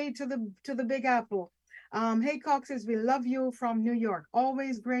City. Hey to the Big Apple. Hey Coxes, we love you from New York.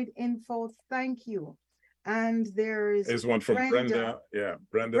 Always great info. Thank you. And there is There's one from Brenda. Yeah,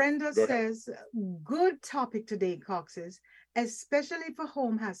 Brenda. Brenda says, good topic today, Coxes, especially if a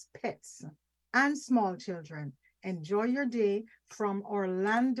home has pets and small children. Enjoy your day from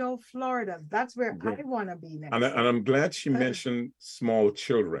Orlando, Florida. That's where I want to be next. And I'm glad she mentioned small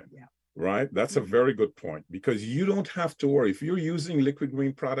children, right? That's a very good point, because you don't have to worry. If you're using liquid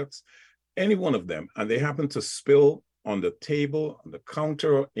green products, any one of them, and they happen to spill on the table, on the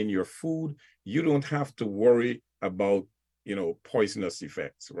counter, in your food, you don't have to worry about, poisonous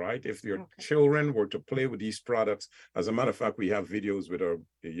effects, right? If your children were to play with these products, as a matter of fact, we have videos with our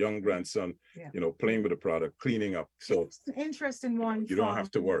young grandson, playing with the product, cleaning up. So it's an interesting one. You don't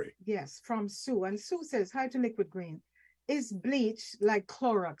have to worry. Yes, from Sue. And Sue says, hi to Liquid Green. Is bleach like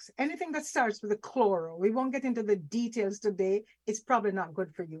Clorox? Anything that starts with a chloro. We won't get into the details today. It's probably not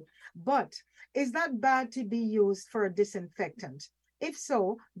good for you. But is that bad to be used for a disinfectant? If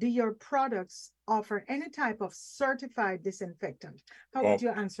so, do your products offer any type of certified disinfectant? How would you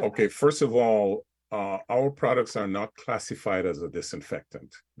answer Okay, that? first of all, our products are not classified as a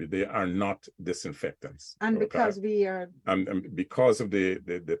disinfectant. They are not disinfectants. And because we are... And because of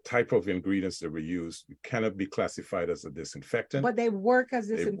the type of ingredients that we use, it cannot be classified as a disinfectant. But they work as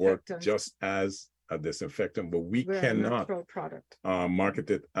disinfectants. They work just as a disinfectant, but we cannot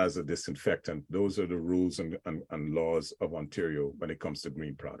market it as a disinfectant. Those are the rules and laws of Ontario when it comes to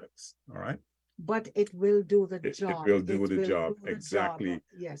green products. All right. But it will do the job. It will do the job exactly.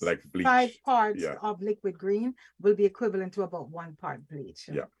 Yes. Like bleach. 5 parts of liquid green will be equivalent to about 1 part bleach.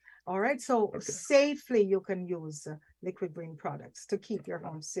 Yeah. All right. So safely you can use liquid green products to keep your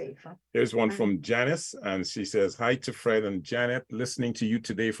home safe. Here's one from Janice, and she says, hi to Fred and Janet, listening to you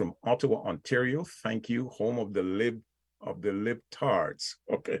today from Ottawa, Ontario. Thank you. Home of the libtards.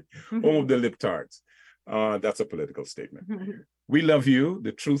 Okay. Home of the libtards. That's a political statement. We love you,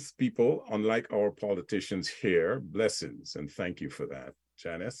 the truth people, unlike our politicians here. Blessings, and thank you for that,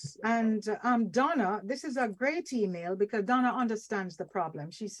 Janice. And Donna, this is a great email because Donna understands the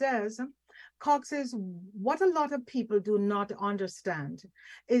problem. She says, Cox says, what a lot of people do not understand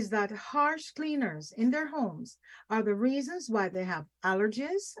is that harsh cleaners in their homes are the reasons why they have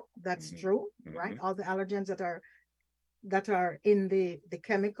allergies. That's true, right? All the allergens that are in the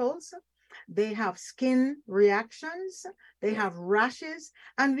chemicals. They have skin reactions, they have rashes,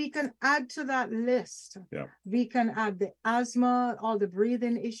 and we can add to that list. We can add the asthma, all the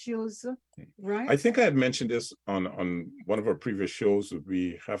breathing issues, right? I think I had mentioned this on one of our previous shows.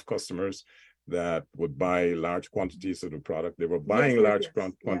 We have customers that would buy large quantities of the product. They were buying large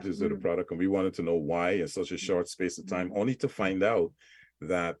quantities of the product, and we wanted to know why in such a short space of time, only to find out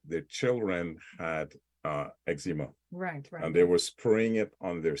that their children had eczema. Right. And they were spraying it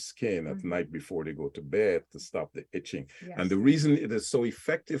on their skin at night before they go to bed to stop the itching. And the reason it is so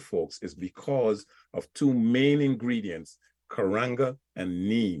effective, folks, is because of 2 main ingredients, karanga and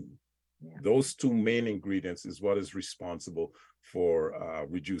neem. Those 2 main ingredients is what is responsible for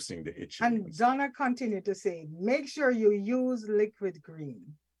reducing the itching. And Donna continued to say, make sure you use liquid green,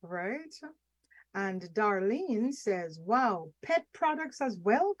 right? And Darlene says, wow, pet products as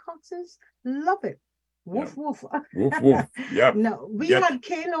well, Coxes, love it. Woof, woof. Woof, woof. Yeah. No, we had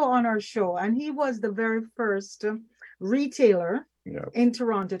Kalo on our show, and he was the very first retailer in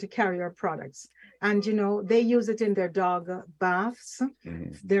Toronto to carry our products. And, they use it in their dog baths,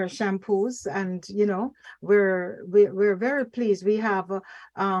 their shampoos. And, we're very pleased. We have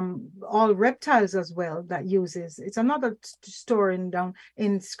all reptiles as well that uses. It's another store down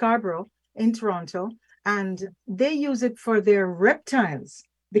in Scarborough in Toronto, and they use it for their reptiles.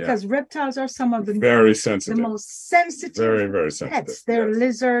 Because reptiles are some of the very sensitive, the most sensitive, very sensitive pets. They're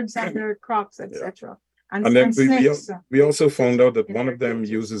lizards and they're crocs, etc. And then we also found out that one of them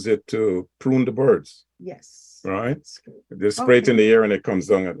uses it to prune the birds. Yes. Right? They spray it in the air and it comes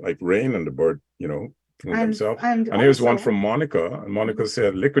down like rain, and the bird, prune themselves. And here's one from Monica. And Monica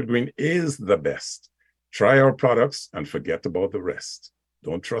said, liquid green is the best. Try our products and forget about the rest.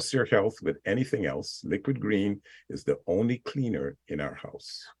 Don't trust your health with anything else. Liquid green is the only cleaner in our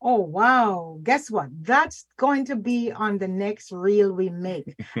house. Oh, wow. Guess what? That's going to be on the next reel we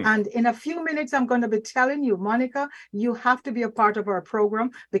make. And in a few minutes, I'm going to be telling you, Monica, you have to be a part of our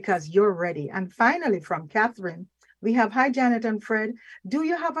program because you're ready. And finally, from Catherine, we have, hi, Janet and Fred. Do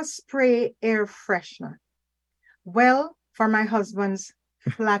you have a spray air freshener? Well, for my husband's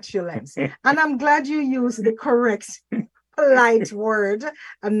flatulence. And I'm glad you used the correct polite word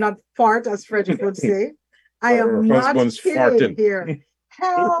and not fart, as Frederick would say. I am not kidding here.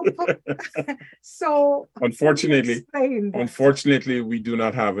 help. So Unfortunately, explain that. unfortunately, we do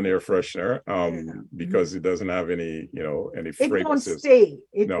not have an air freshener because it doesn't have any, any It won't fragrances. stay.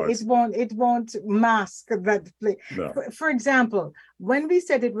 It, No, it won't. It won't mask that. No. For example, when we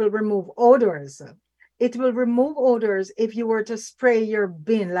said it will remove odors, it will remove odors if you were to spray your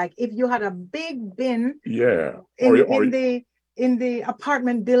bin. Like if you had a big bin Yeah. in the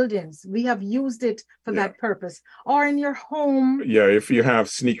apartment buildings, we have used it for that purpose. Or in your home. Yeah, if you have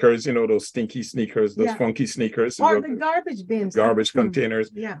sneakers, those stinky sneakers, those funky sneakers. Or the garbage bins. Garbage containers.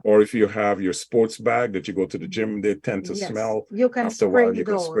 Yeah. Or if you have your sports bag that you go to the gym, they tend to smell. You can After a spray while, you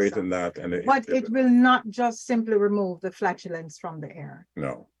can those. spray it in that. But it will not just simply remove the flatulence from the air.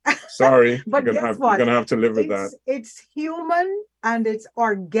 No. Sorry. But you're gonna have to live with that. It's human and it's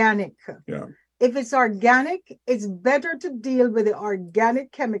organic. Yeah. If it's organic, it's better to deal with the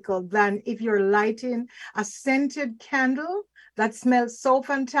organic chemical than if you're lighting a scented candle that smells so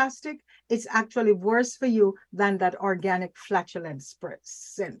fantastic. It's actually worse for you than that organic flatulence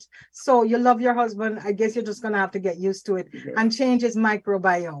scent. So you love your husband. I guess you're just going to have to get used to it and change his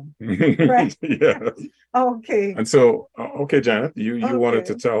microbiome. Right? Yeah. Okay. And so, Janet, you wanted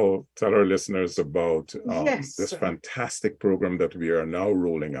to tell our listeners about this fantastic program that we are now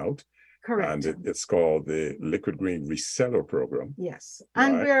rolling out. Correct. And it's called the Liquid Green Reseller Program. Yes.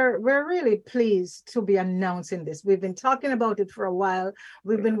 And we're really pleased to be announcing this. We've been talking about it for a while.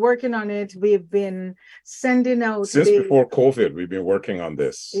 We've been working on it. We've been sending out since before COVID, we've been working on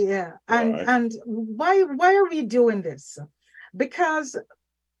this. Yeah. And why are we doing this? Because,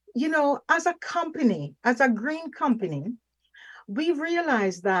 as a company, as a green company, we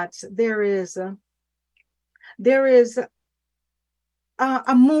realize that there is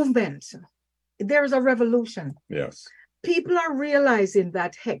a movement. There's a revolution. Yes. People are realizing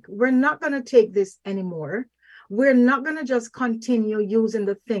that, heck, we're not going to take this anymore. We're not going to just continue using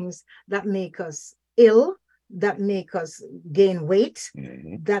the things that make us ill, that make us gain weight,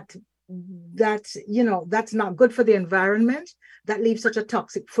 that's not good for the environment, that leaves such a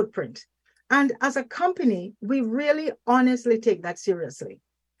toxic footprint. And as a company, we really honestly take that seriously.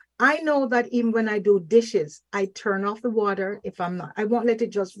 I know that even when I do dishes, I turn off the water. I won't let it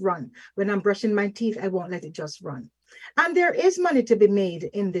just run. When I'm brushing my teeth, I won't let it just run. And there is money to be made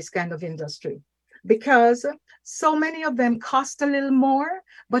in this kind of industry because so many of them cost a little more,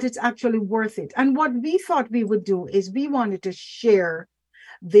 but it's actually worth it. And what we thought we would do is we wanted to share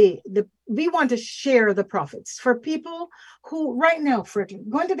the profits for people who right now, for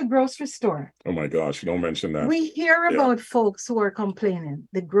going to the grocery store. Oh my gosh, don't mention that. We hear about folks who are complaining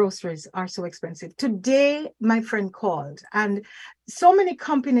the groceries are so expensive. Today, my friend called, and so many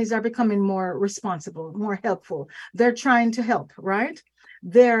companies are becoming more responsible, more helpful. They're trying to help, right?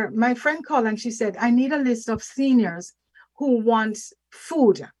 My friend called and she said, I need a list of seniors who want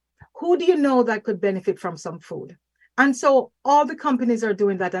food. Who do you know that could benefit from some food? And so all the companies are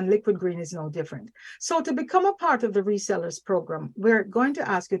doing that, and Liquid Green is no different. So to become a part of the resellers program, we're going to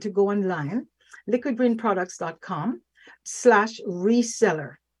ask you to go online,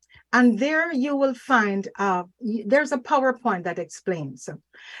 liquidgreenproducts.com/reseller. And there you will find, there's a PowerPoint that explains.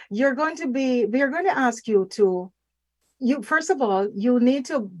 We're going to ask you to, first of all, you need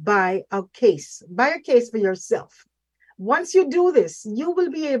to buy a case for yourself. Once you do this, you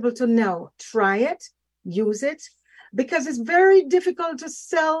will be able to now try it, use it, because it's very difficult to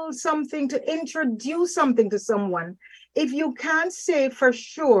sell something, to introduce something to someone if you can't say for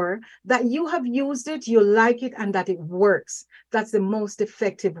sure that you have used it, you like it, and that it works. That's the most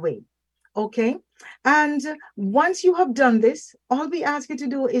effective way. Okay. And once you have done this, all we ask you to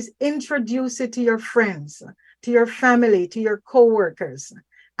do is introduce it to your friends, to your family, to your coworkers.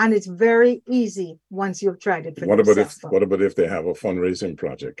 And it's very easy once you've tried it. What about if they have a fundraising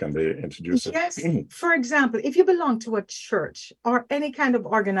project? Can they introduce it? Yes. For example, if you belong to a church or any kind of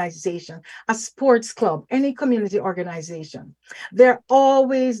organization, a sports club, any community organization, they're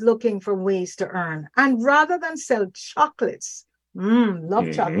always looking for ways to earn. And rather than sell chocolates,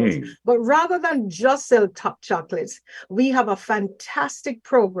 love chocolates, but rather than just sell top chocolates, we have a fantastic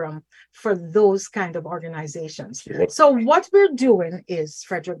program for those kind of organizations. So what we're doing is,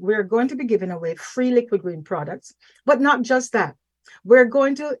 Frederick, we're going to be giving away free Liquid Green products, but not just that. We're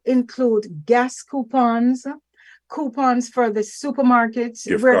going to include gas coupons for the supermarkets.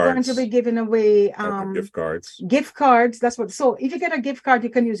 We're going to be giving away gift cards. That's what. So if you get a gift card, you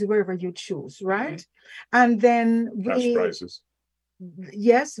can use it wherever you choose, right? And then cash prizes.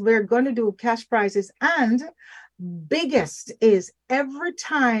 Yes, we're going to do cash prizes. And biggest is every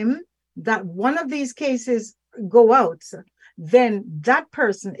time that one of these cases go out, then that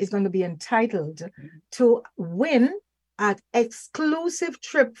person is going to be entitled to win an exclusive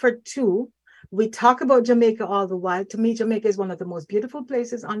trip for two. We talk about Jamaica all the while. To me, Jamaica is one of the most beautiful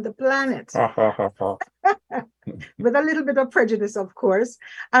places on the planet. With a little bit of prejudice, of course.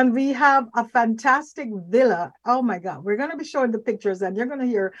 And we have a fantastic villa. Oh my God. We're going to be showing the pictures, and you're going to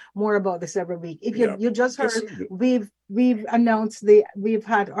hear more about this every week. If you just heard, we've announced we've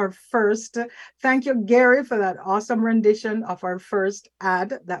had our first. Thank you, Gary, for that awesome rendition of our first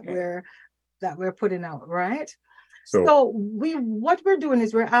ad that we're putting out, right? So what we're doing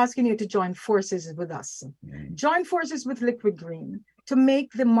is we're asking you to join forces with us. Join forces with Liquid Green to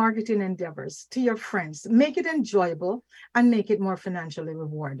make the marketing endeavors to your friends, make it enjoyable, and make it more financially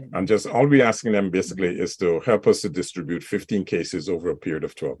rewarding. And just all we're asking them basically is to help us to distribute 15 cases over a period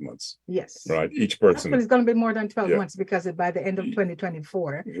of 12 months. Yes. Right. Each person. It's going to be more than 12 months, because by the end of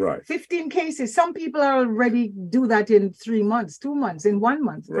 2024, right. 15 cases. Some people are already do that in 3 months, 2 months, in 1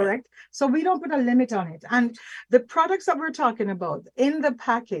 month, correct? So we don't put a limit on it. And the products that we're talking about in the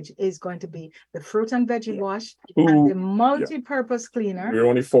package is going to be the fruit and veggie wash and the multi-purpose cleaner. We're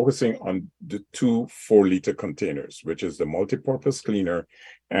only focusing on the 2 4-liter containers, which is the multi-purpose cleaner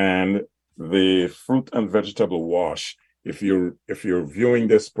and the fruit and vegetable wash. If you're viewing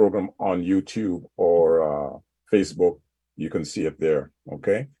this program on YouTube or Facebook, you can see it there.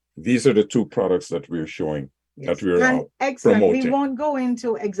 Okay, these are the 2 products that we're showing. That we're promoting. We won't go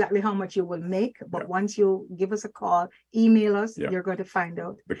into exactly how much you will make, but once you give us a call, email us, you're going to find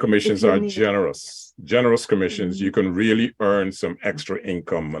out. The commissions are generous commissions. You can really earn some extra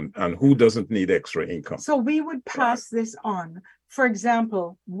income, and who doesn't need extra income? So we would pass this on. For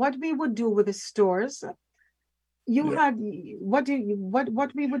example, what we would do with the stores, what we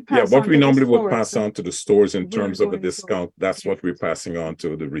would pass on. What we normally would pass on to the stores in terms of a discount, that's what we're passing on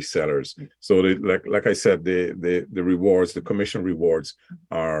to the resellers. So like I said, the rewards, the commission rewards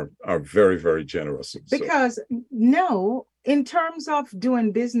are very, very generous. Because now, in terms of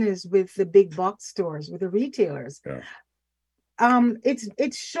doing business with the big box stores, with the retailers,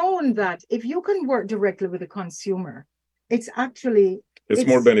 it's shown that if you can work directly with the consumer, it's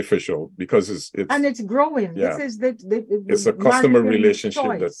more beneficial, because it's growing. Yeah. This is it's a customer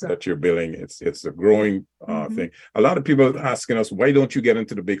relationship that you're building. It's a growing thing. A lot of people are asking us, why don't you get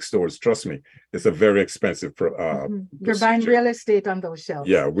into the big stores? Trust me, it's a very expensive You're buying real estate on those shelves.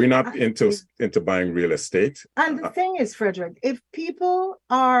 Yeah, we're not into buying real estate. And the thing is, Frederick, if people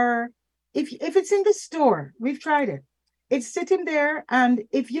are if it's in the store, we've tried it. It's sitting there, and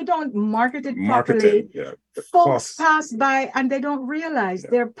if you don't market it properly, folks pass by and they don't realize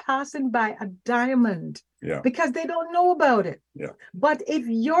they're passing by a diamond because they don't know about it. But if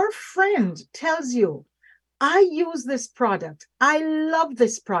your friend tells you, I use this product, I love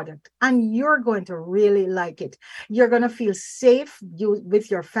this product, and you're going to really like it. You're going to feel safe with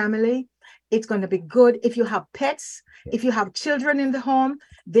your family. It's going to be good. If you have pets, if you have children in the home,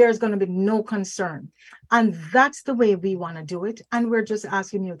 there's going to be no concern. And that's the way we want to do it. And we're just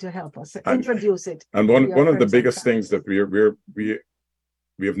asking you to help us introduce it. And one of the biggest things that we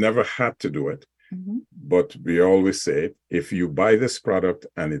have never had to do it, but we always say, if you buy this product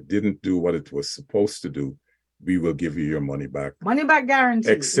and it didn't do what it was supposed to do, we will give you your money back. Money back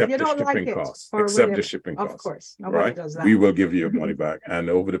guarantee. Except the shipping costs. Except the shipping costs. Of course. Right? Does that. We will give you your money back. And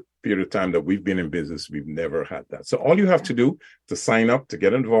over the period of time that we've been in business, we've never had that. So all you have to do to sign up, to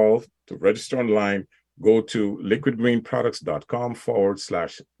get involved, to register online, go to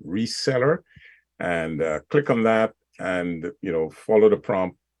liquidgreenproducts.com/reseller and click on that and, follow the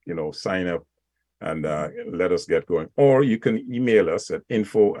prompt, sign up and let us get going. Or you can email us at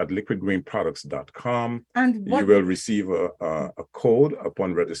info@liquidgreenproducts.com. And you will receive a code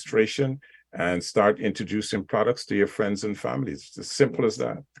upon registration and start introducing products to your friends and families. It's as simple as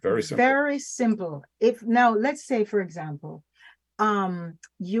that. Very simple. Very simple. Let's say, for example,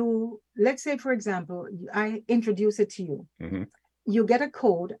 I introduce it to you. You get a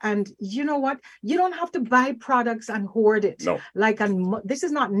code, and you know what? You don't have to buy products and hoard it. No. This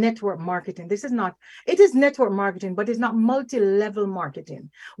is not network marketing. It is network marketing, but it's not multi-level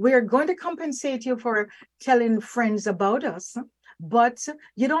marketing. We're going to compensate you for telling friends about us, but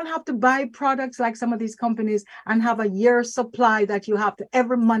you don't have to buy products like some of these companies and have a year supply that you have to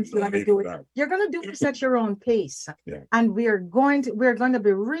every month. You have to do it. You're going to do this at your own pace. And we're going to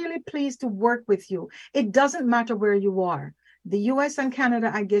be really pleased to work with you. It doesn't matter where you are. The US and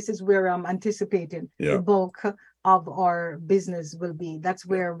Canada, I guess, is where I'm anticipating the bulk of our business will be. That's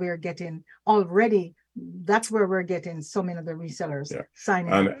where we're getting already that's where we're getting so many of the resellers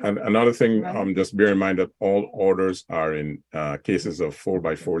signing up. And another thing, Right. just bear in mind that all orders are in cases of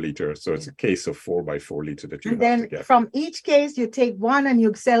 4x4 liter. So it's a case of 4x4 liter that you And have to then get. from each case, you take one and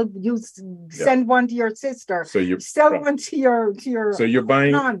you send one to your sister. So you sell one to your so you're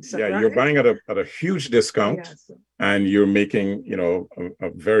buying aunt, you're right? buying at a huge discount, Yes. and you're making a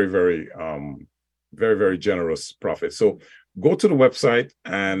very very generous profit. So go to the website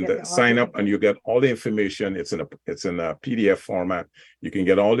and Get the sign order. up, and you get all the information. It's in a PDF format. You can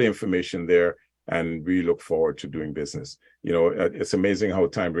get all the information there, and we look forward to doing business. It's amazing how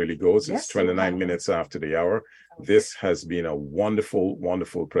time really goes. Yes, It's 29 so minutes after the hour. This has been a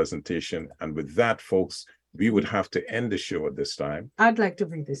wonderful presentation. And with that, folks, we would have to end the show at this time. I'd like to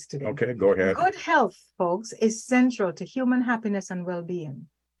read this today. Okay, go ahead. Good health, folks, is central to human happiness and well-being.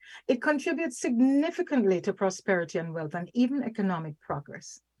 It contributes significantly to prosperity and wealth and even economic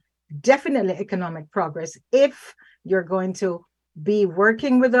progress. Definitely economic progress if you're going to be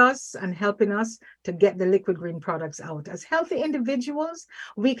working with us and helping us to get the liquid green products out. As healthy individuals,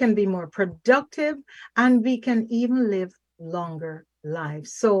 we can be more productive and we can even live longer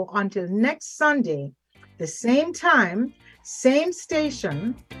lives. So until next Sunday, the same time, same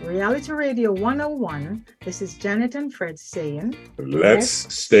station, Reality Radio 101. This is Janet and Fred saying, Let's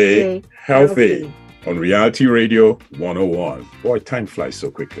stay healthy on Reality Radio 101. Boy, time flies so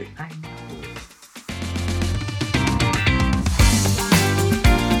quickly. I know.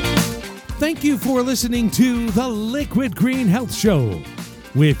 Thank you for listening to the Liquid Green Health Show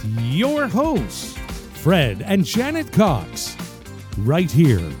with your hosts, Fred and Janet Cox, right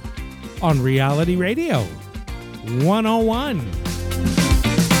here on Reality Radio 101.